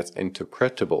information that's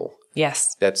interpretable.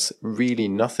 Yes. That's really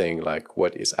nothing like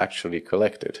what is actually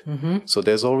collected. So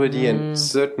there's already a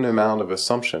certain amount of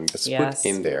assumption that's put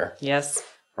in there. Yes.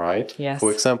 Right? Yes.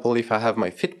 For example, if I have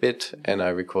my Fitbit and I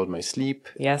record my sleep,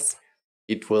 yes,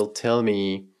 it will tell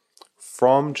me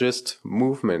from just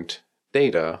movement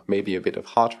data, maybe a bit of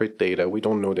heart rate data. We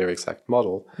don't know their exact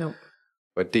model. No.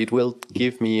 But it will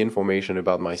give me information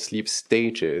about my sleep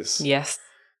stages. Yes.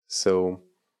 So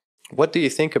what do you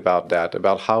think about that?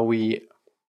 About how we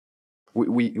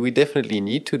definitely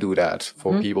need to do that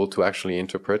for people to actually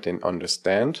interpret and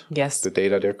understand the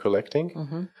data they're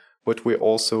collecting. But we're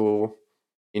also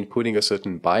inputting a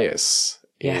certain bias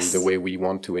in the way we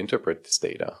want to interpret this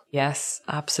data. Yes,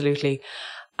 absolutely.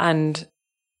 And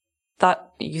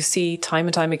that you see time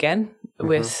and time again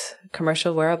with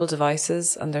commercial wearable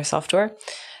devices and their software.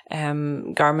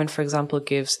 Garmin, for example,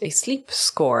 gives a sleep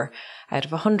score out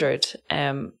of 100.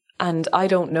 And I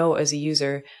don't know as a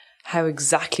user how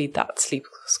exactly that sleep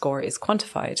score is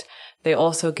quantified. They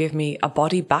also give me a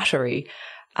body battery.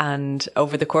 And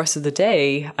over the course of the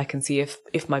day, I can see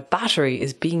if my battery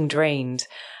is being drained.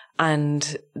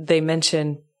 And they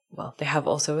mention, they have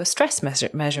also a stress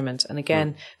measurement. And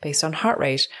again, based on heart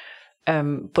rate.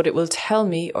 But it will tell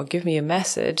me or give me a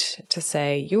message to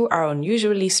say, you are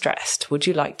unusually stressed. Would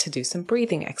you like to do some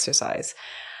breathing exercise?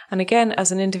 And again,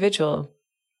 as an individual,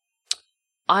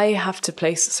 I have to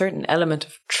place a certain element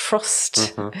of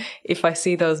trust if I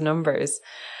see those numbers.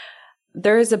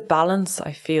 There is a balance,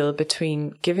 I feel,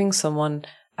 between giving someone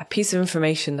a piece of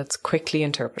information that's quickly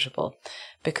interpretable,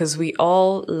 because we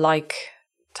all like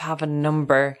to have a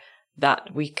number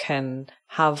that we can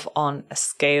have on a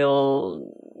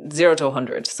scale 0 to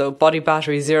 100. So body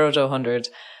battery 0 to 100.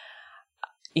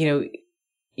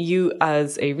 You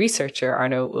as a researcher,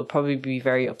 Arno, will probably be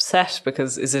very upset,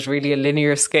 because is it really a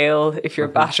linear scale? If your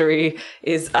battery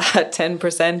is at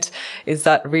 10%, is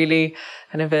that really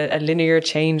kind of a linear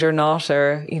change or not?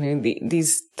 Or,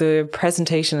 the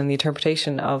presentation and the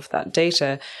interpretation of that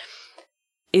data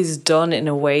is done in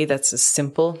a way that's as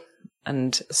simple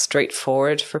and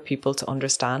straightforward for people to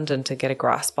understand and to get a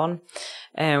grasp on.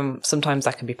 Sometimes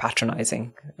that can be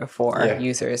patronizing for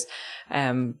users.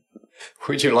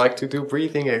 Would you like to do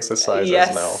breathing exercises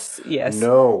now? Yes.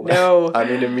 No. I'm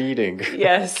in a meeting.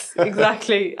 Yes,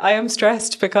 exactly. I am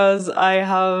stressed because I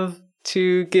have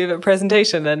to give a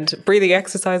presentation, and breathing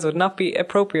exercise would not be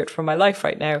appropriate for my life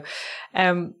right now.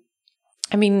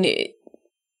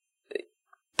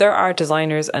 There are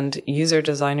designers and user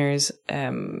designers,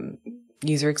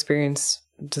 user experience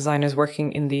designers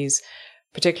working in these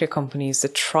particular companies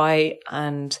that try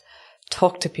and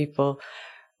talk to people,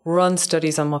 run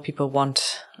studies on what people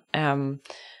want.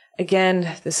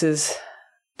 Again, this is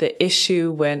the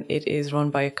issue when it is run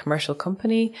by a commercial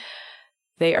company.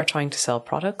 They are trying to sell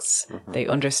products. They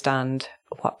understand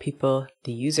what people,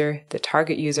 the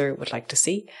target user would like to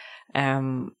see.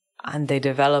 And they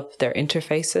develop their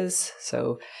interfaces.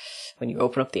 So when you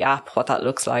open up the app, what that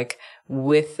looks like,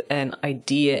 with an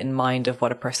idea in mind of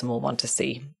what a person will want to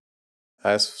see.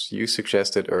 As you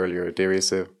suggested earlier, there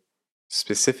is a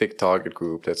specific target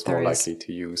group that's more likely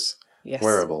to use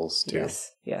wearables too.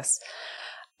 Yes.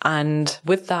 And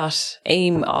with that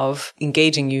aim of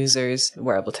engaging users,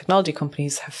 wearable technology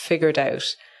companies have figured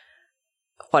out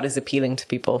what is appealing to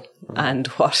people and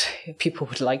what people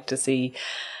would like to see.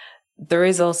 There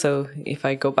is also, if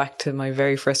I go back to my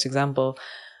very first example,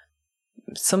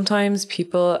 sometimes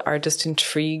people are just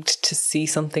intrigued to see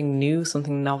something new,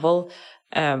 something novel.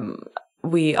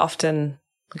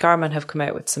 Garmin have come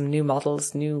out with some new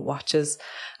models, new watches.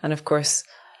 And of course,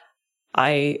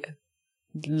 I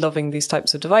loving these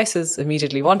types of devices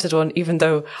immediately wanted one, even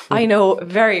though I know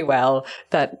very well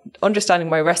that understanding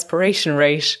my respiration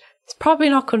rate is probably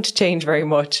not going to change very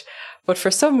much. But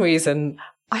for some reason,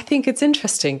 I think it's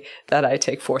interesting that I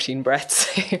take 14 breaths.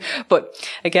 But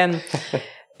again,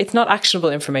 it's not actionable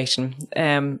information.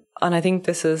 And I think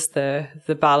this is the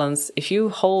balance. If you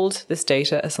hold this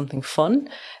data as something fun,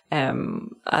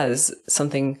 as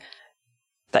something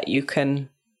that you can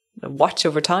watch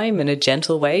over time in a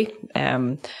gentle way,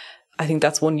 I think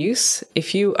that's one use.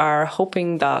 If you are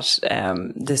hoping that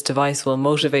this device will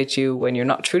motivate you when you're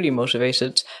not truly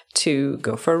motivated to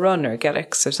go for a run or get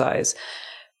exercise,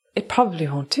 it probably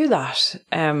won't do that.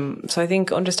 So I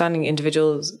think understanding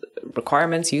individuals'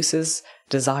 requirements, uses,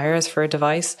 desires for a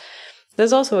device.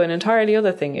 There's also an entirely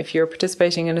other thing. If you're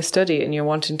participating in a study and you're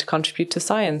wanting to contribute to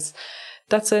science,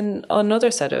 that's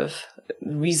another set of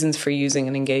reasons for using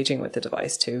and engaging with the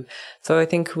device too. So I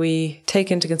think we take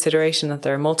into consideration that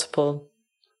there are multiple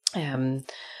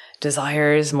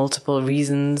desires, multiple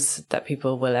reasons that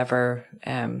people will ever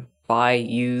buy,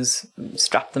 use,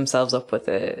 strap themselves up with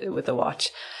a watch.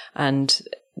 And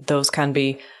those can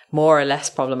be more or less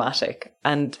problematic.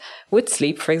 And with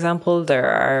sleep, for example, there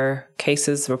are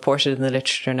cases reported in the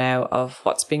literature now of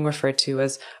what's being referred to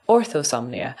as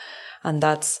orthosomnia. And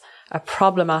that's a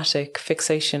problematic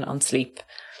fixation on sleep.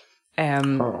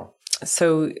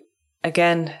 So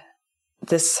again,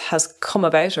 this has come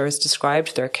about or is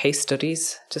described. There are case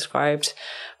studies described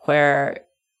where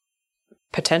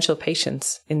potential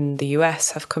patients in the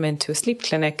US have come into a sleep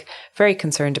clinic very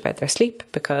concerned about their sleep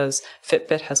because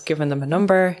Fitbit has given them a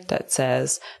number that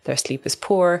says their sleep is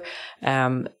poor,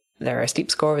 their sleep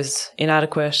score is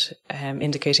inadequate,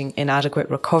 indicating inadequate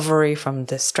recovery from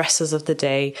the stresses of the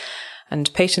day.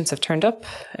 And patients have turned up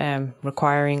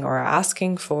requiring or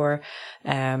asking for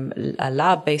a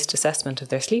lab-based assessment of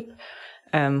their sleep,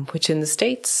 which in the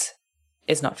States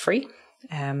is not free.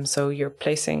 So you're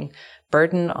placing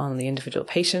burden on the individual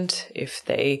patient if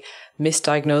they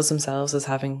misdiagnose themselves as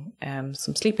having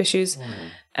some sleep issues.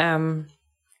 So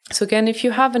again, if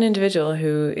you have an individual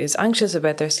who is anxious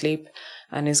about their sleep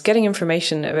and is getting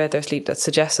information about their sleep that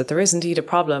suggests that there is indeed a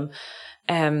problem,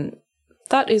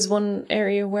 that is one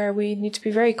area where we need to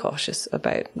be very cautious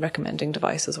about recommending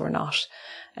devices or not.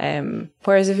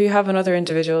 Whereas if you have another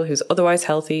individual who's otherwise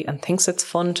healthy and thinks it's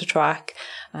fun to track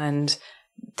and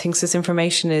thinks this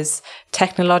information is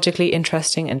technologically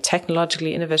interesting and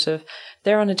technologically innovative,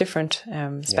 they're on a different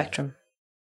spectrum.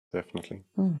 Definitely.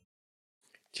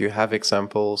 Do you have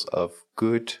examples of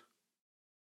good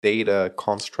data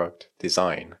construct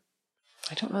design?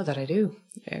 I don't know that I do.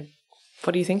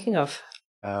 What are you thinking of?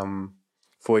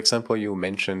 For example, you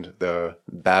mentioned the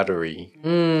battery,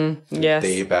 yes.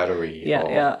 day battery,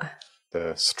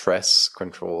 the stress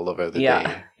control over the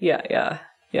day. Yeah.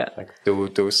 Like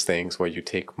those things where you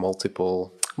take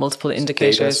multiple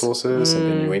indicators, data sources,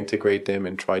 and then you integrate them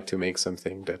and try to make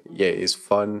something that is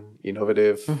fun,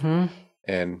 innovative,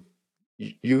 and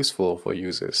useful for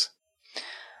users.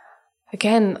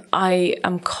 Again, I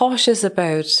am cautious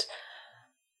about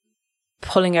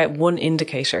pulling out one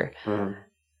indicator.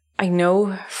 I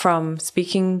know from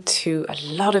speaking to a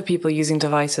lot of people using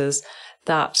devices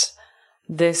that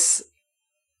this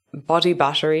body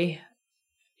battery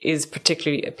is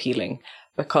particularly appealing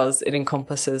because it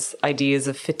encompasses ideas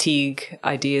of fatigue,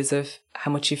 ideas of how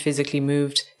much you physically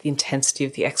moved, the intensity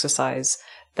of the exercise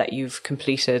that you've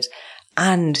completed,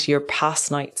 and your past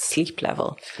night's sleep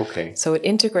level. Okay. So it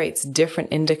integrates different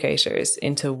indicators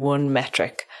into one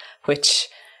metric, which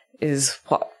is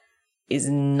what is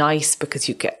nice because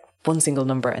you get one single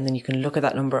number and then you can look at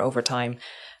that number over time.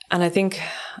 And I think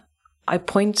I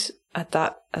point at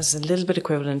that as a little bit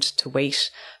equivalent to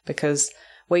weight, because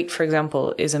weight, for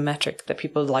example, is a metric that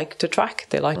people like to track.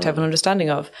 They like to have an understanding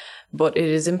of, but it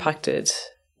is impacted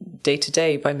day to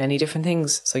day by many different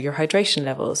things. So your hydration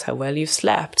levels, how well you've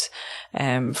slept,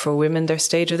 for women, their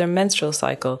stage of their menstrual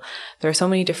cycle. There are so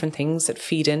many different things that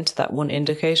feed into that one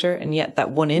indicator, and yet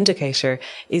that one indicator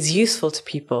is useful to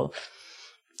people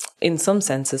in some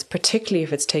senses, particularly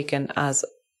if it's taken as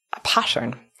a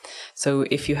pattern. So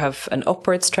if you have an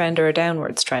upwards trend or a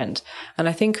downwards trend. And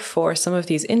I think for some of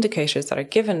these indicators that are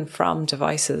given from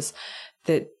devices,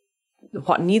 that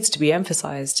what needs to be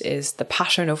emphasized is the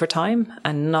pattern over time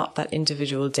and not that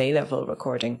individual day level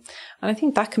recording. And I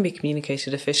think that can be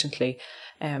communicated efficiently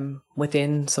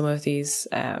within some of these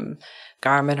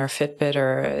Garmin or Fitbit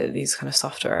or these kind of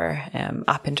software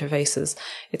app interfaces.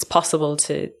 It's possible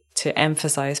to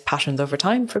emphasize patterns over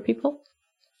time for people.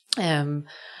 And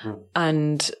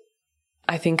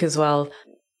I think as well,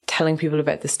 telling people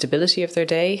about the stability of their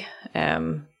day.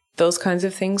 those kinds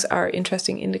of things are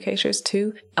interesting indicators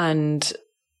too. And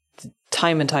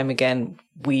time again,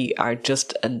 we are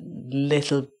just a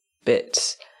little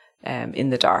bit in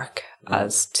the dark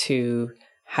as to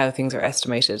how things are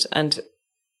estimated. And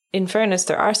in fairness,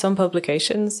 there are some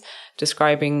publications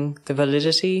describing the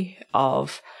validity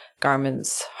of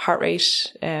Garmin's heart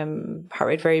rate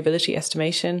variability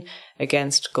estimation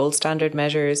against gold standard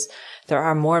measures. There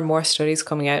are more and more studies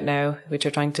coming out now which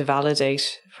are trying to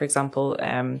validate, for example,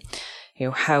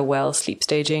 how well sleep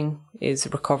staging is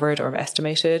recovered or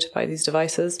estimated by these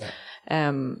devices.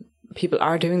 People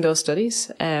are doing those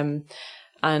studies.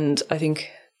 And I think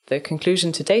the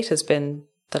conclusion to date has been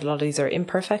that a lot of these are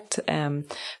imperfect.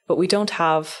 But we don't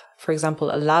have, for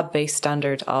example, a lab-based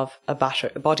standard of a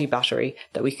body battery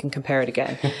that we can compare it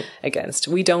against.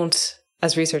 We don't,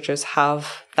 as researchers,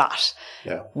 have that.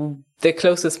 Yeah. The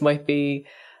closest might be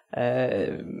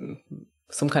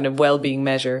some kind of well-being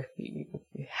measure.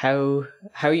 How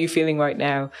are you feeling right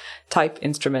now? Type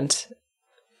instrument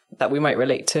that we might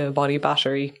relate to a body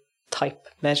battery type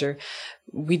measure.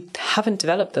 We haven't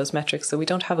developed those metrics, so we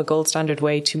don't have a gold standard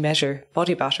way to measure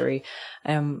body battery.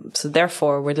 So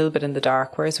therefore, we're a little bit in the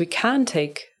dark, whereas we can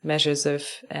take measures of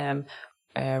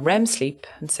REM sleep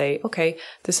and say, okay,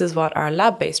 this is what our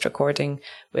lab-based recording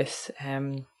with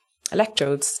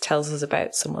electrodes tells us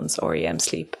about someone's REM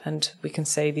sleep. And we can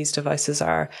say these devices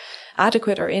are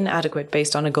adequate or inadequate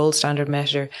based on a gold standard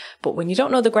measure. But when you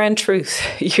don't know the ground truth,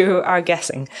 you are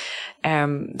guessing.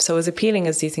 So as appealing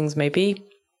as these things may be,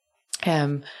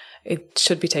 it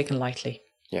should be taken lightly.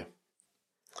 Yeah.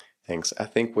 Thanks. I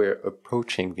think we're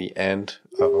approaching the end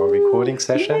of our recording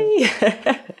session.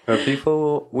 But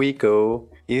before we go,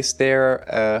 is there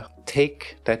a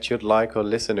take that you'd like our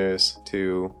listeners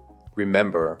to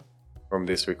remember from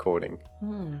this recording?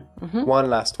 Mm-hmm. One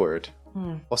last word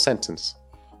or sentence.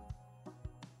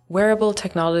 Wearable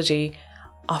technology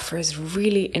offers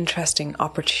really interesting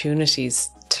opportunities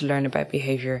to learn about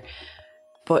behaviour,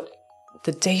 but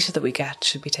the data that we get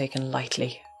should be taken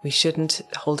lightly. We shouldn't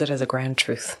hold it as a ground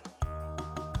truth.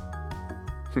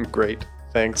 Great.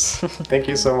 Thanks. Thank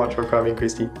you so much for coming,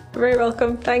 Christy. You're very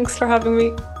welcome. Thanks for having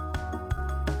me.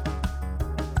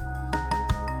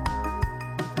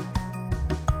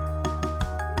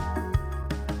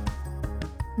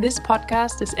 This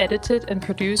podcast is edited and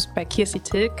produced by Kirsi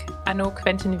Tilk, Arnaud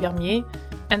Quentin-Vermier,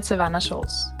 and Savannah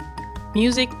Scholz.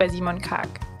 Music by Simon Karg.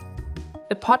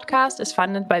 The podcast is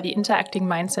funded by the Interacting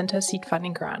Mind Center Seed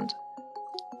Funding Grant.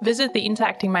 Visit the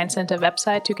Interacting Mind Center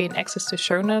website to gain access to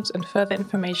show notes and further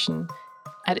information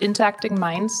at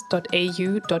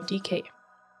interactingminds.au.dk.